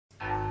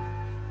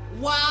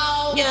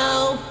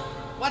yo.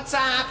 What's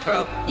up?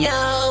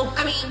 Yo.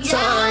 I mean,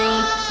 sorry.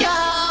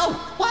 Yo.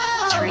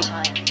 Whoa.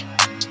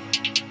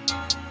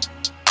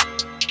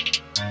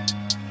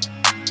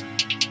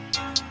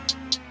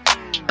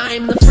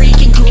 I'm the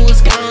freaking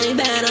coolest guy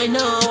that I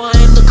know.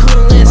 I'm the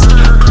coolest.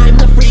 I'm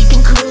the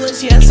freaking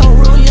coolest. Yes, I'll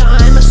rule ya.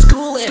 I'm a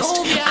schoolist.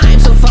 I'm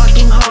so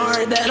fucking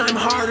hard that I'm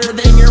harder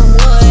than your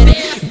wood.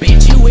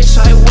 Bitch, you wish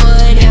I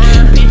would.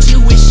 Bitch, you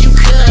wish you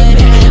could.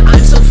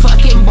 I'm so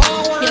fucking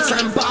ballin'. Yes,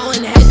 I'm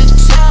ballin' head to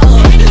toe.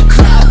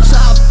 Crop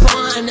top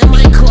on and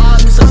my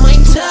clogs on my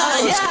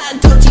toes.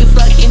 Don't you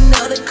fucking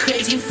know the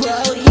crazy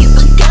flow? He's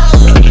the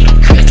goat.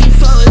 Crazy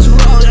flow is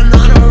rolling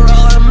on a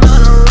roll. I'm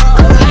on a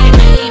roll.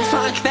 Hey,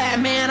 fuck that,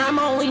 man. I'm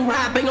only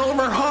rapping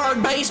over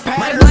hard bass patterns.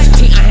 My black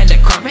tee, I had to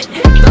crop it.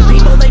 The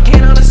people, they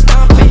cannot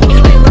stop it.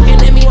 They looking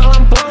at me while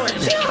I'm blowing.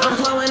 I'm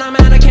flowing, I'm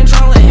out of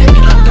control.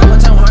 I'm going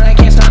so hard I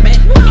can't stop it.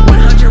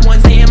 100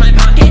 ones, they in my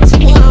pockets.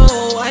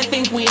 Whoa, I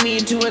think we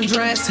need to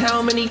address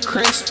how many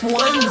crisp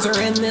ones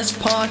are in this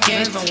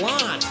pocket. There's a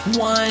lot.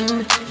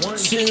 1,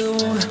 2,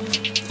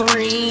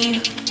 3,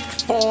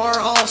 4.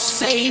 I'll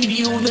save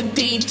you the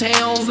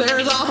details.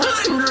 There's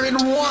 100 ones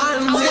in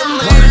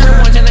there.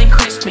 100 ones and they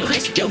crispy.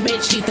 Yo,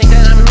 bitch, you think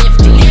that I'm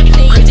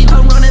nifty? Crazy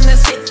phone running the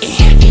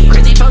city.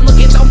 Crazy phone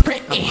looking so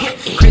pretty.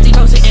 Crazy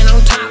phone sitting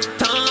on top.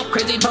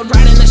 Crazy phone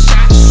riding the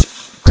shot.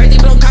 Crazy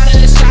flow caught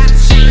in the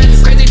shots.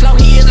 Crazy flow,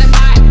 he is a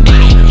bot.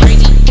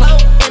 Crazy flow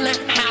in the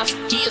house.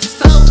 He is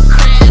so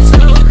crisp.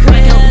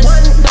 Like a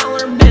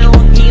 $1 bill,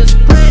 he is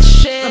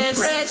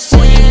precious.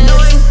 Well, you know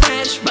I'm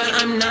fresh, but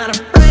I'm not a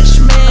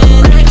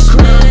freshman.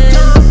 Cropped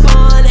up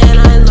on and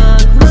I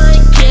look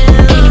like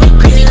him.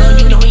 Crazy flow,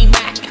 you know he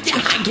back.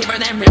 I give her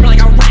that rip like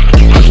a rack.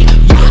 You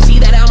can see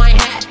that on my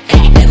hat.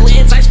 And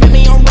lids, I spit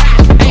me a rap.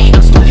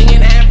 I'm smoking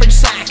an average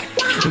sack.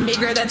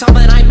 Bigger, that's all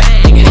that I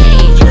bag.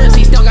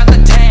 UFC still got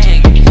the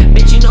tag.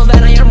 Bitch, you know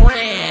that I am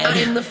rad.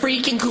 I'm the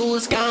freaking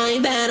coolest guy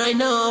that I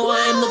know.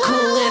 I'm the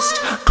coolest.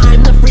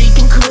 I'm the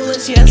freaking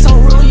coolest. Yes,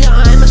 I'll rule ya.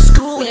 I'm a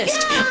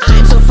schoolist.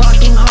 I'm so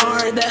fucking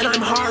hard that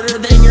I'm harder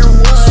than your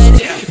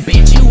wood.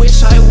 Bitch, you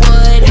wish I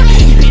would.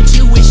 Bitch,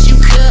 you wish you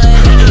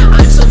could.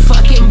 I'm so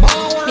fucking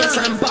ballin'. Yes,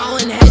 I'm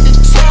ballin' head to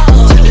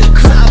toe.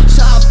 Crop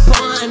top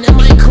on and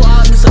my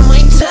clogs on my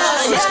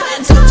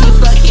toes. Don't you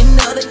fucking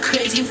know the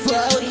crazy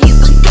flow? He's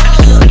the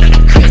goat.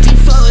 Crazy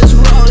flow is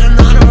rolling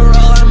on a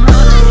roll. I'm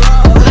on a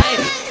roll. Hey,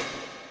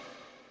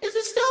 is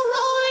it still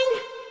rolling?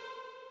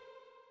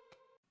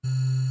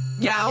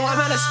 Yo, I'm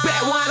gonna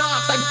spit one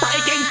off like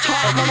breaking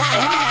top of my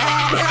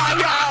head. Here I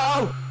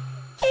go.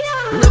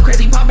 Lil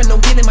Crazy poppin', no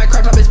kidding. My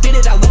crop top is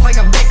fitted. I look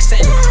like a vixen.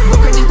 Lil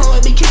Crazy flow,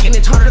 it be kicking.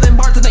 It's harder than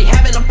bars that they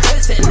have in a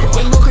prison.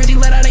 When Lil Crazy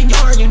let out a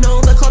yarn, you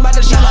know the club about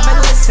to shut up and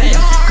listen.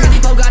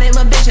 Crazy flow got him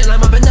a vision. I'm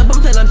up in the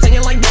booth and I'm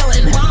singing like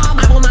Dylan.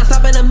 I will not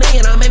stop in a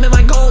million. I'm aiming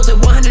my goals at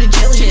 100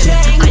 jillion.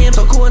 I am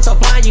so cool and so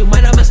fly. You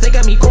might have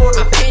mistaken me for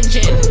a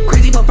pigeon.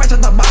 Crazy flow fresh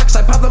out the box.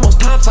 I pop the most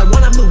tops. I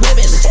want a blue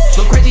ribbon.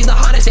 Lil Crazy the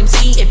hottest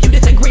MC. If you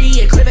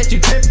disagree, clip it, you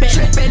trippin'.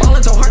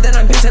 Ballin' so hard that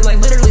I'm pissing. Like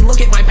literally, look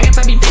at my pants.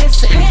 I be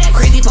pissing.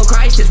 Crazy flow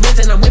Christ is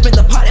risen. I'm whipping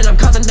the pot and I'm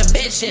causing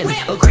division.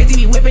 Lil Crazy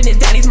be whipping his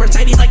daddy's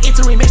Mercedes like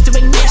it's a remix to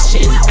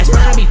ignition. I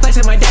swear I be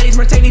flexing my daddy's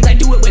Mercedes. I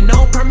do it with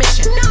no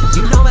permission.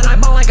 You know that I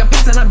ball like a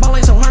piston. I'm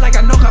balling so hard I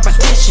got no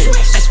competition.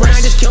 I swear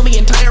I just kill the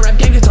entire rap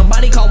game. Get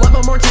somebody call up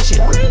a mortician.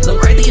 Lil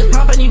Crazy is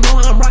poppin'. You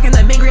know I'm rocking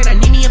that mid grade. I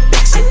need me a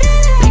fixin'.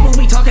 People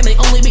be talking, they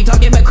only be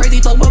talking, but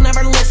Crazy flow will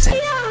never listen.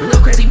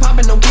 Lil Crazy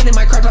poppin', no kidding.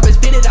 My crop top is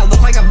fitted. I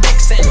look like a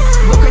vixen.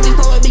 Lil Crazy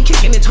flow, it be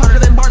kicking. It's harder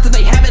than bars that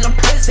they have in a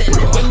prison.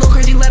 When Lil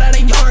Crazy let out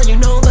a yarn, you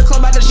know the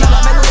club about to shut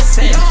up and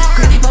listen.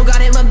 Crazy flow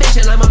got him a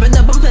vision. I'm a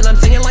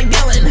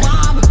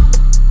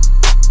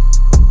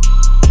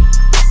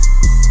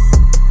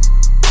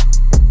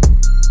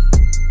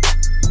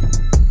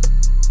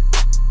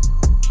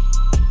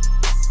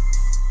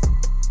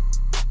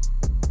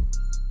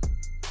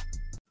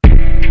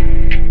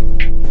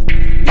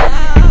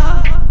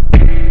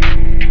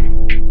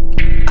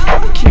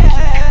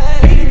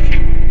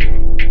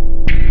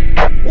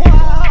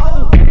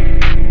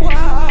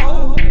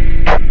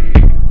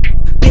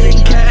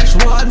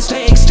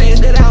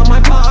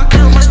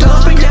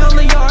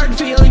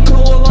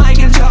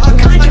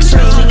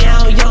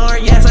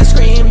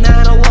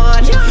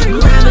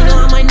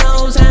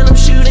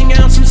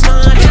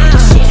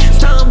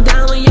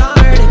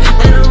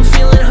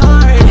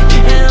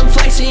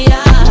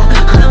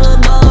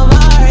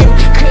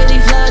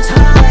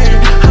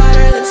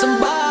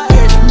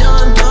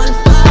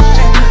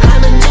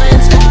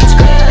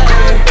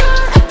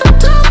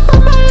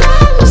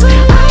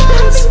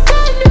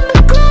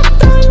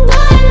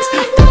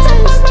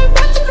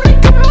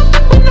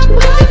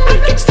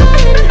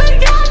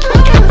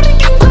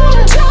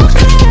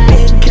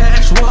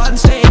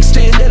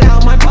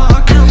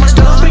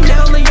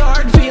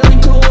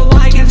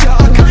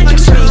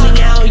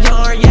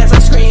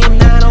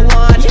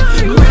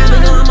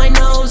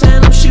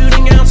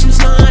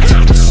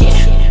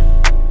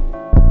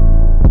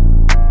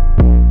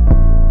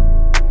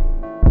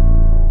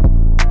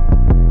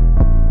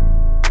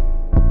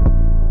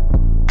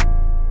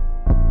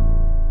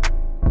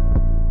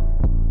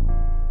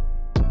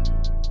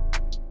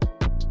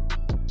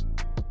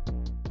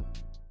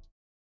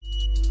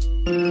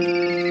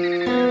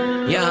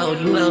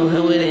you know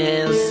who it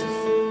is.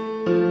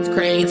 It's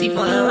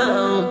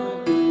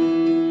CrazyFlow.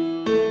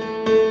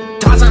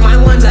 Tossing my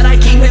ones that I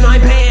keep in my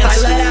pants.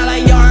 I let out a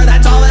Yarr,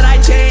 that's all that I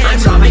chant. I'm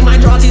dropping my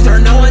draws, these are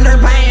no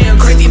underpants.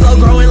 CrazyFlow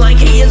growing like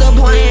he is a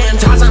plant.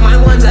 Tossing my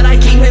ones that I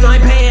keep in my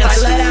pants.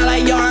 I let out a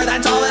Yarr,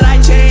 that's all that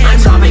I chant. I'm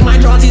dropping my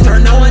draws, these are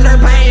no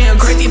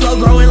underpants. CrazyFlow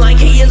growing like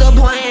he is a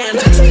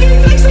plant. Flexing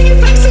and flexing and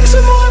flexing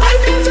some more. My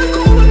fans are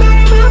cool and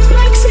I am not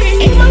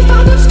flexing. In my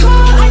father's car,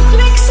 I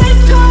flex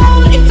and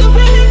call. It's a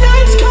really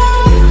nice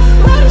car.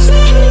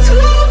 Mercedes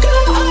logo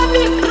on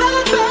it,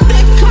 blood on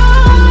the car.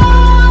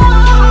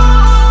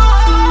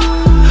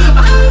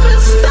 I'm a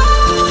star.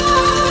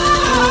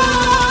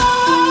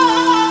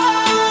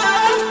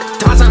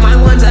 Tossing my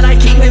ones that I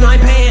keep in my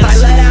pants. I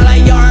let out a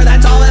Yarr,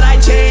 that's all that I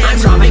chant. I'm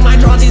dropping my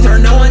draws, these are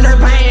no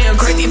underpants.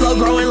 CrazyFlow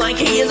growing like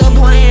he is a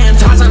plant.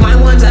 Tossing my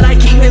ones that I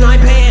keep in my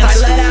pants.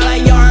 I let out a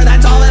Yarr,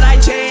 that's all that I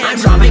chant. I'm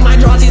dropping my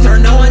draws, these are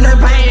no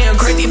underpants.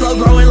 CrazyFlow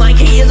growing like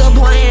he is a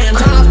plant.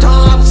 Crop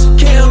tops,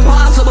 Kim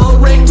Possible,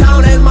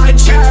 ringtone in my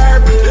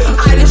chirp.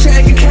 I just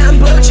drank a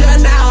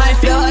kombucha, now I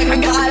feel like I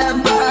got a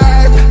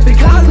burp.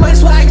 Because my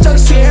swag's so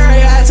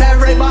serious,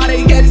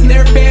 everybody gets in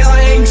their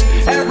feelings.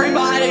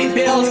 Everybody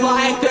feels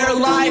like their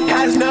life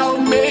has no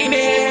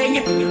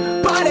meaning,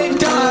 but it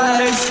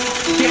does.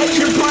 Get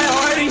your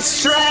priorities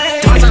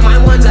straight. Tossing my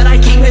ones that I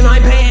keep in my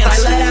pants. I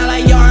let out a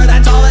Yarr,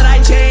 that's all that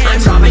I chant. I'm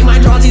dropping my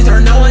draws, these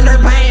are no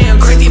underpants.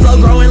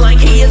 CrazyFlow growing like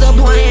he is a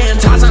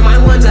plant. Tossing my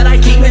ones that I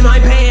keep in my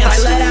pants. I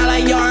let out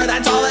a Yarr,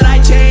 that's all that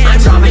I chant. I'm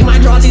dropping my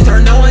draws, these are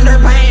no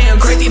underpants.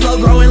 CrazyFlow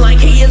growing like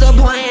he is a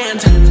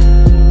plant.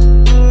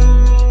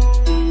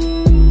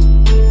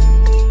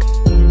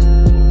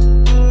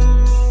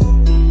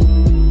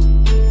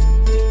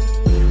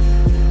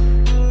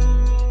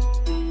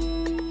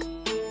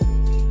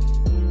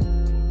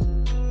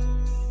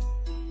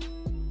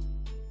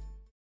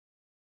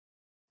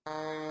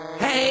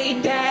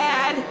 Hey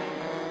Dad,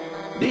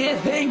 do you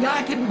think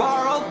I can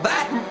borrow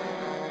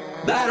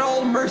that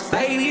old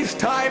Mercedes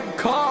type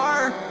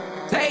car?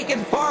 Take it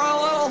for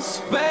a little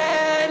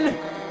spin.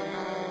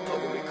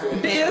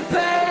 Do you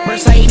think?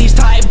 Mercedes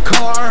type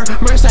car,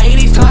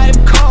 Mercedes type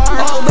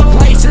car. All the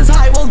places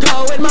I will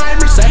go in my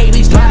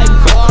Mercedes type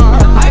car.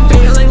 I'm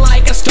feeling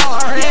like a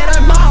star and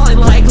I'm balling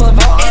like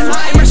Lavar. In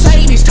my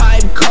Mercedes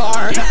type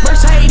car,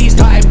 Mercedes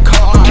type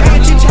car.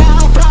 Can't you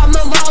tell from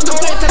the logo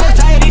it's a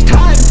Mercedes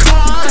type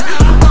car?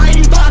 Are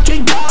you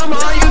fucking dumb?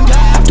 Are you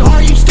daft?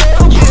 Are you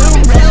stupid? You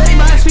really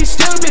must be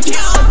stupid if you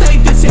don't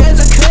think this is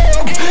a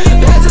coupe.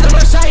 This is a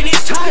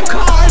Mercedes type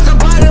car. It's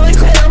abundantly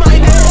clear my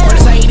name.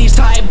 Mercedes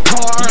type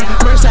car,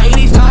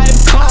 Mercedes type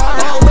car.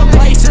 All the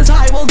places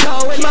I will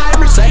go in my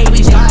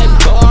Mercedes type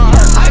car.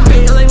 I'm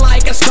feeling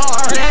like a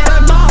star and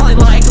I'm balling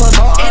like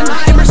Lavar. In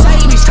my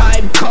Mercedes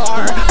type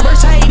car,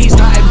 Mercedes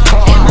type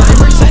car. In my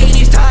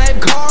Mercedes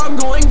type car, I'm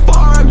going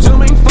far, I'm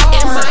zooming far.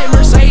 In my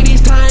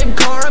Mercedes type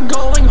car, I'm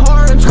going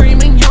hard, I'm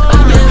screaming Yarr.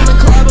 I'm in the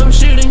club, I'm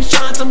shooting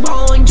shots, I'm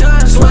balling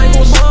just like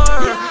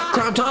Lavar.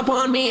 Crop top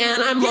on me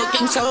and I'm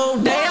looking so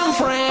damn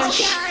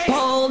fresh.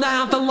 Pulled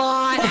out the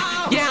lot,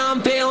 yeah,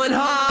 I'm feeling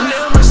hot.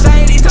 New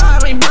Mercedes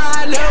on me,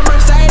 brand new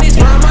Mercedes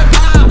from my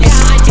pops. Yeah,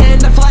 I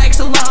tend to flex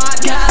a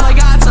lot, cause I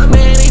got so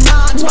many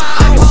knots.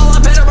 I pull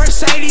up in a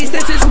Mercedes,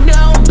 this is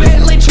no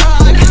Bentley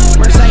truck.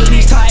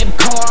 Mercedes type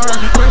car,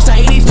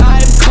 Mercedes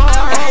type car.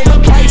 All the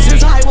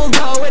places I will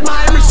go in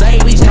my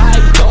Mercedes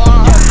type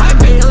car. I'm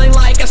feeling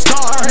like a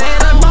star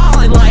and I'm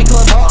balling like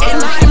Lavar. In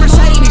my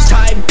Mercedes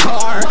type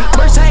car,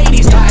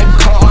 Mercedes type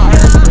car.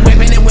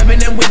 Whipping and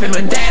whipping and whipping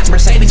my dad's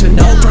Mercedes with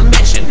no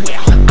permission.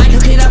 I can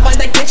clean up like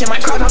the kitchen, my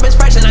crop top is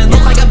fresh and I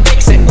look like a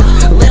vixen.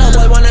 Little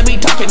boy wanna be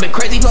talking, but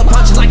CrazyFlow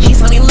punches like he's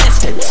Sonny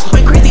Liston.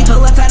 When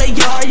CrazyFlow lets out a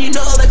Yarr, you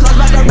know the club's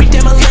about to reach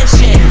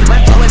demolition. My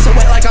flow is so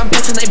wet like I'm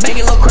pissing, they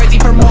begging Lil Crazy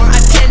for more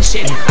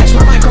attention. I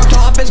swear my crop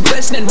top is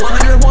glistening,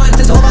 100 ones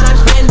is all that I'm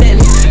spending.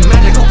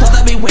 Magical flow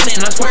that be winning,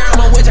 I swear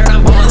I'm a wizard,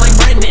 I'm balling like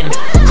Brendan.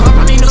 Crop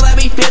top, you know that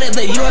be fitted,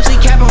 the UFC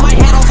cap on my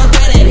head also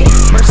fitted.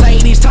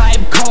 Mercedes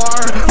type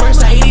car,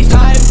 Mercedes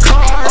type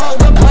car. All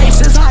the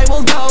places I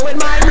will go in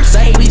my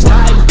Mercedes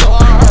type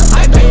car.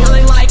 I'm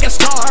feeling like a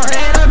star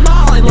and I'm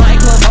balling like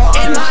Lavar.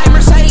 In my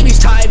Mercedes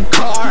type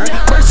car,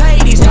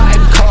 Mercedes type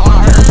car.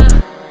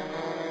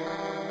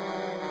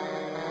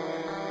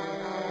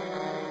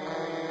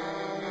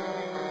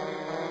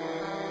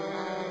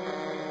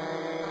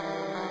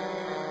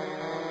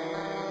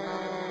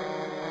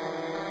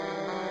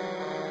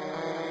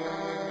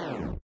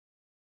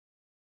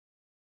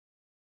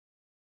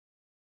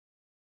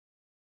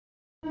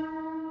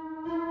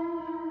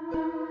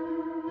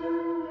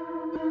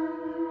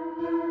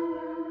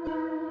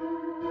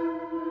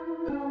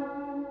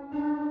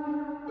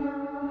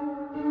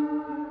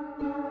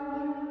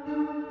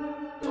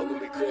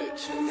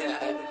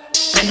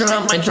 I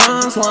drop my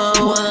draws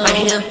low, I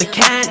hit the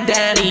cat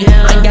daddy.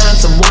 I got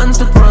some ones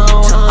to throw,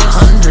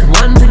 100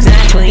 ones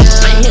exactly.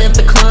 I hit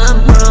the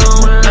club,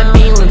 bro, I'm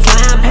feeling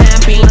slap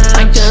happy.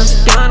 I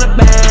just got a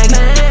bag,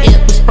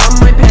 it was from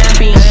my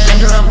pappy. I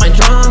drop my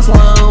draws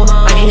low,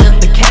 I hit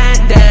the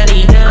cat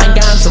daddy. I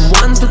got some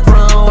ones to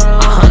throw,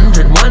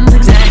 100 ones exactly.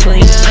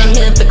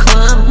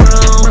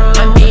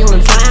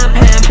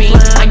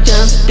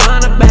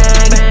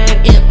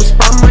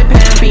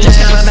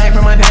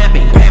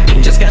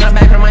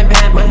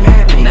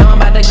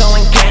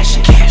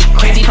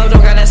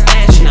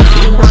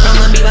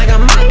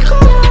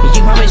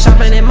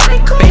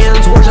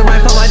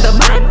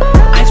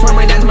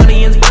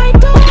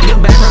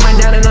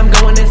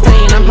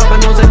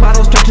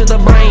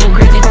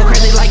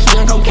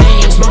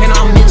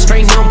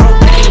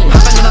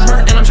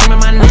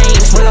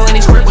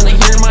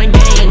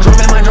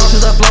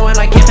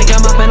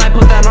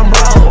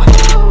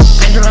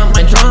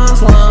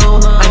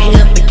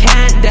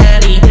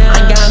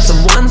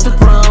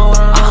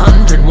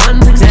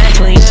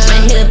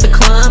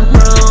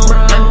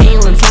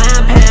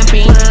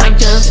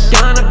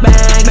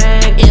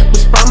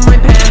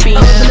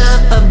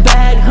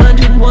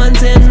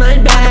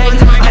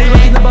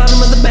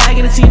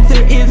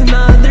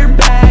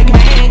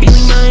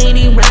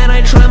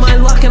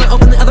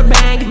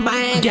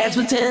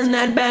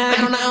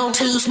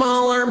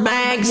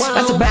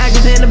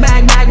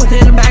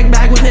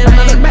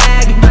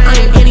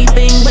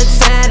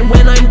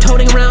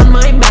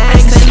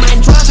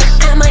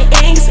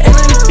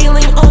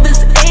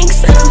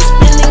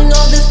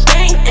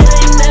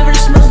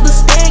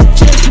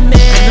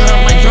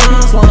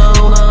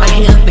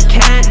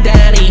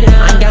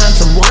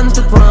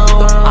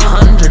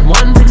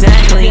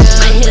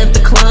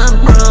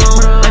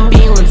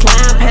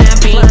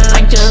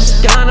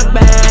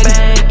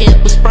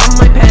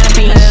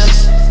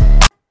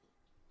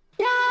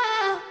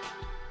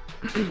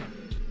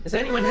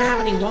 Anyone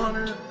have any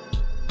water?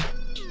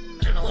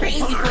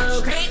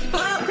 CrazyFlow,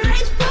 CrazyFlow,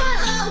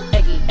 CrazyFlow,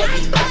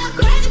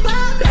 CrazyFlow,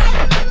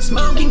 CrazyFlow.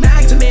 Smoking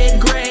back to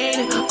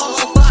mid-grade,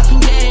 all fucking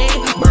day.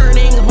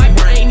 Burning my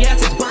brain,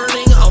 yes it's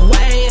burning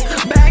away.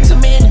 Bags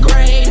of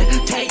mid-grade,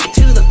 take it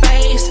to the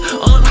face.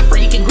 On my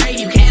freaking grade,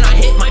 you cannot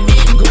hit my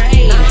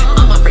mid-grade.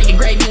 On my freaking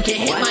grade, you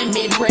can't hit my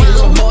mid-grade,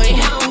 little boy.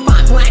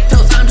 5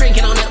 lactose, I'm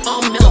drinking on it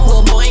all milk,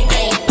 little boy.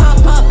 Hey,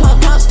 puff, puff,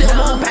 puff, puff, still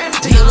won't pass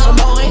it to you, little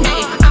boy.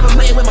 Hey, I've been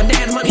playing with my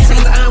dad's money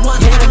since I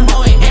was a little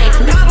boy. Hey,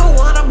 got a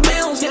lot of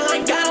bills, yeah,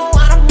 I got a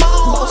lot of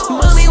balls.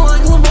 Money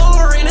like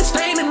Lavar and it's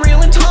standing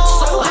really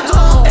tall. So I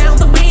hop down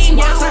the beam,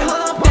 yes I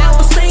hop down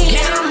the scene.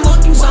 And I'm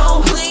looking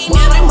so clean,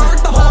 and I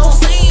mark the whole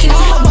scene.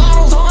 All the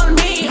bottles on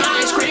me,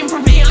 ice cream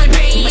from VIP.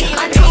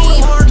 I told a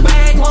large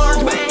bag of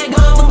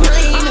the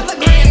green.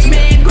 It's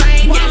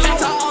mid-grade, yes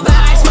that's all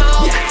that I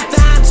smoke.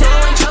 That's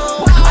all I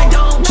choke, I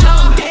don't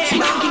choke dick.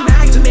 Smoking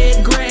back to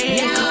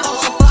mid-grade,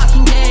 all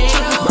fucking day.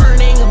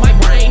 Burning my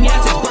brain,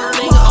 yes it's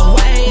burning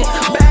away.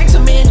 Bags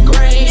of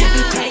mid-grade,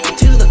 take it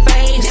to the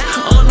face.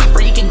 On my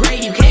freaking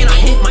grade, you cannot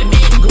hit my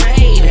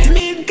mid-grade.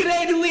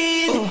 Mid-grade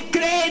with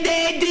grade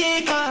A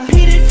dick.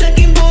 Peanut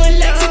sucking boy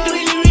likes it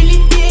really, really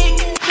thick.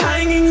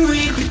 Hanging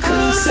with the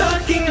cool,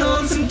 sucking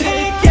on some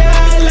dick. Yeah,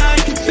 I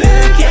like it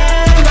thick,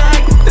 yeah, I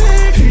like it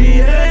thick.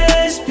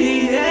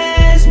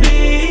 PSB,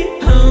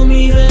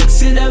 homie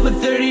hooks it up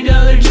with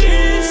 $30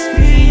 juice.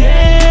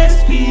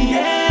 PSB,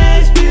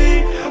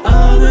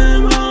 all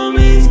them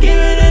homies give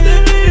it a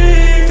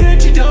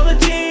 $30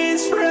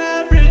 jeans for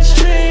average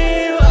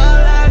tree. Well,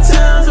 that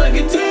sounds like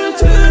a deal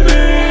to me.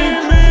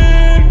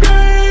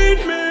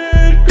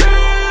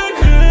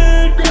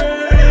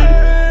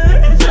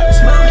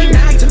 Smoking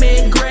back to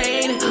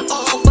mid-grade,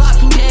 all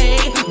fucking day.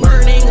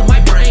 Burning my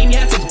brain,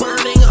 yes it's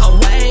burning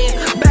away.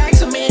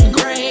 Bags of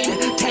mid-grade,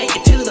 take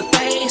it to the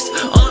face.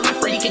 On my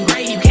freaking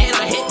grade, you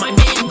cannot hit my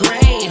mid-grade.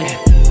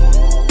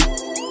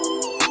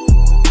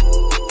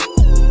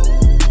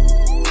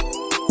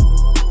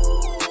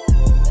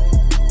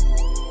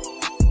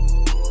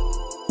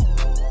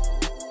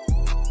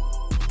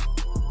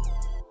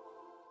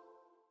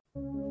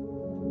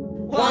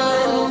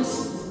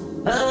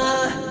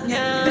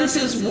 This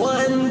is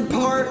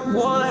part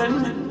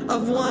one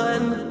of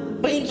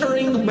one,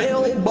 featuring the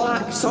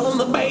mailbox on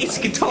the bass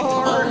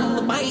guitar. On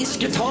the bass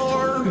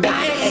guitar,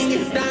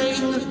 dang,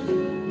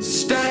 dang,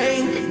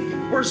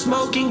 stank. We're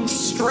smoking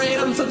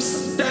strands of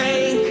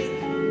stank,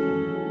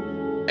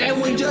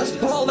 and we just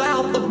pulled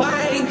out the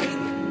bank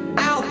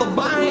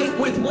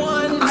with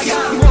ones. I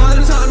got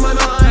ones on my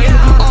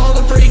mind all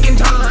the freaking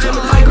time.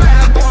 I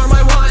grab for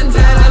my ones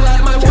and I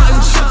let my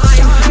ones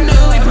shine.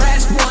 Newly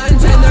pressed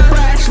ones and they're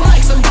fresh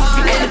like some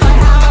pine. If I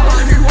have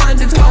 100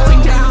 ones, it's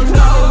going down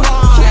no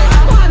line.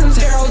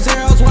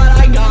 100's what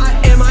I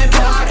got in my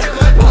pocket.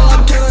 Pull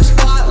up to the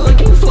spot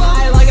looking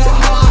fly like a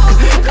hawk.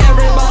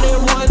 Everybody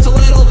wants a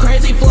little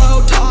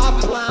CrazyFlow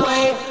top.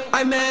 Wait,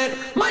 I meant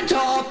my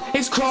top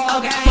is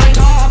cropped. My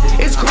top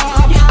is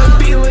cropped. I'm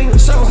feeling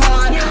so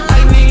hot.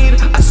 I need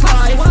a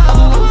slice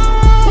of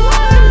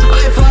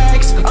I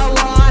flex a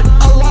lot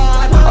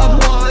of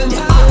ones,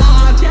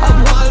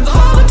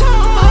 all the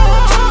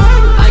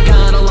time. I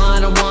got a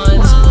lot of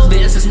ones,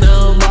 this is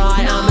no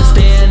lie. I'm a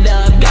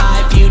stand-up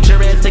guy,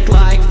 futuristic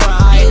like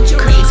Fry.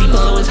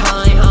 CrazyFlow is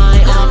high,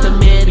 off the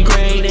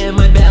mid-grade, and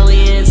my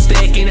belly is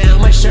sticking out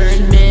my shirt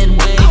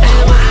midway. And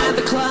I'm at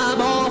the club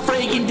all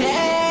freaking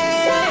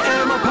day,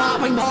 and we're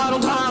popping bottle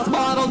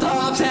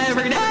tops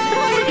every day.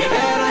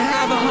 And I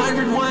have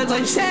 100 ones,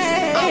 I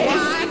say.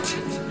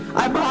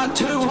 I brought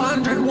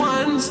 200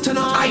 ones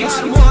tonight. I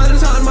got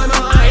ones on my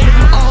mind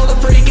all the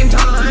freaking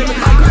time.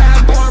 I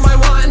grab for my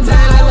ones and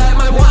I let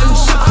my ones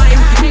shine.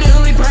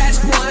 Newly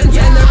pressed ones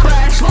and they're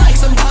fresh like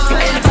some pine.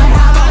 If I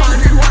have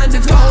 100 ones,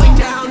 it's going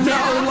down no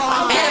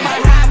lie. If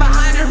I have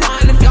 100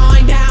 ones, it's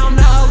going down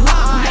no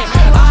lie.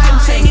 I'm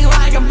singing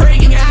like I'm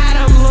freaking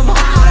Adam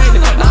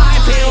Levine.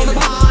 I feel the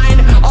pine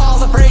all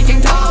the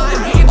freaking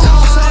time.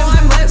 Also,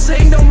 I'm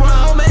listening to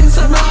Roman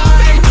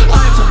tonight.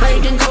 I'm so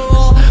freaking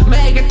cool,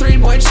 making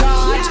 3-point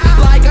shots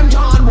like I'm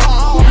John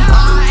Wall.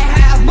 I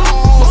have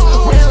balls,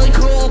 really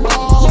cool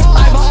balls.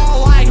 I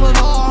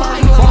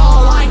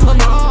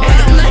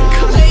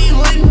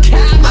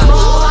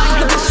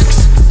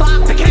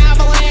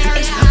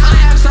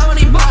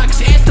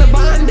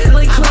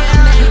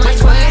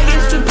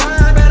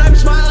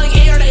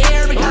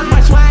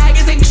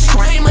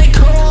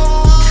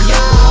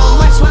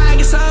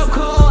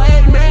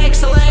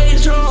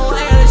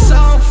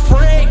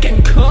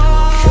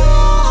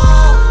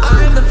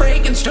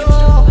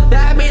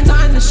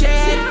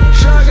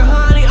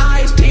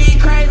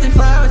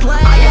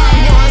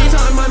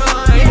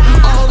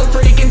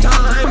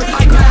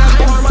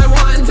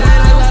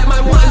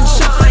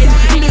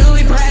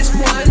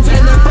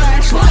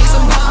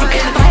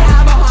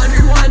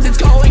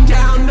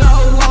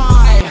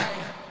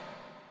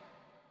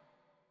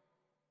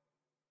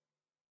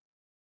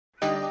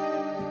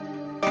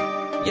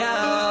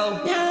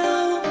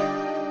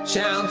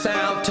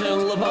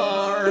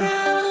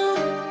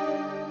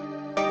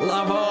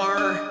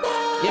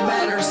You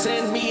better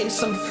send me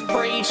some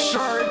free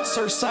shirts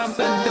or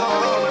something,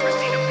 dog.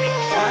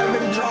 I've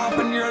been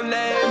dropping your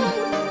name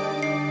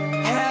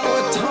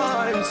hella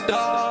times,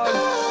 dog.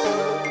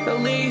 The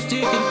least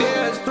you can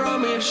do is throw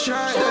me a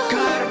shirt. They're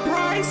kinda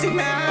pricey,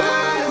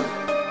 man.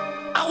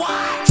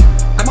 What?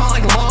 I'm all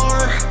like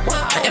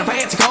Lavar in a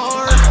fancy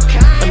car.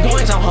 I'm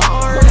going so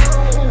hard.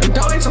 I'm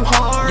going so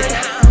hard.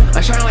 I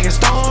shine like a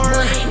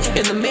star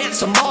in the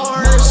midst of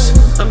Mars.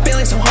 I'm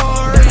feeling so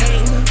hard.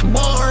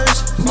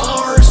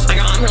 Mars. I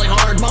got really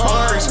hard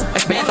Mars. I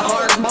spent the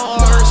hardest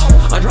Mars.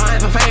 I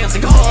drive a fancy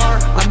car.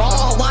 I'm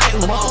all like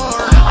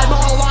Lavar. I'm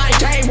all like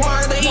Jay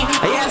Worthy.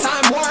 Yes,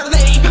 I'm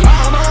worthy of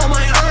all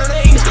my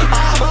earnings,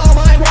 of all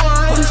my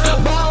ones.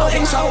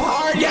 Balling so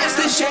hard. Yes,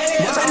 this shit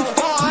isn't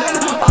fun.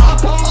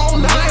 Up all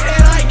night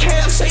and I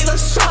can't see the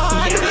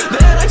sun.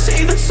 Then I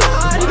see the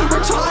sun.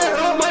 Retire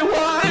on my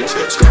ones.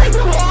 Scrape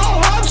them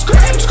all up.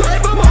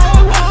 Scrape them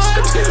all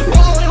once.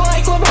 Balling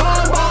like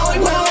Lavar.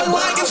 Balling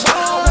like a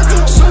star.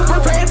 Super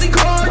fancy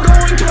car.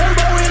 Going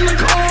turbo in the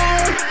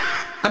car.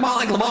 I'm all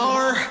like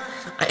Lavar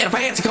in a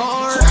fancy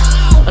car.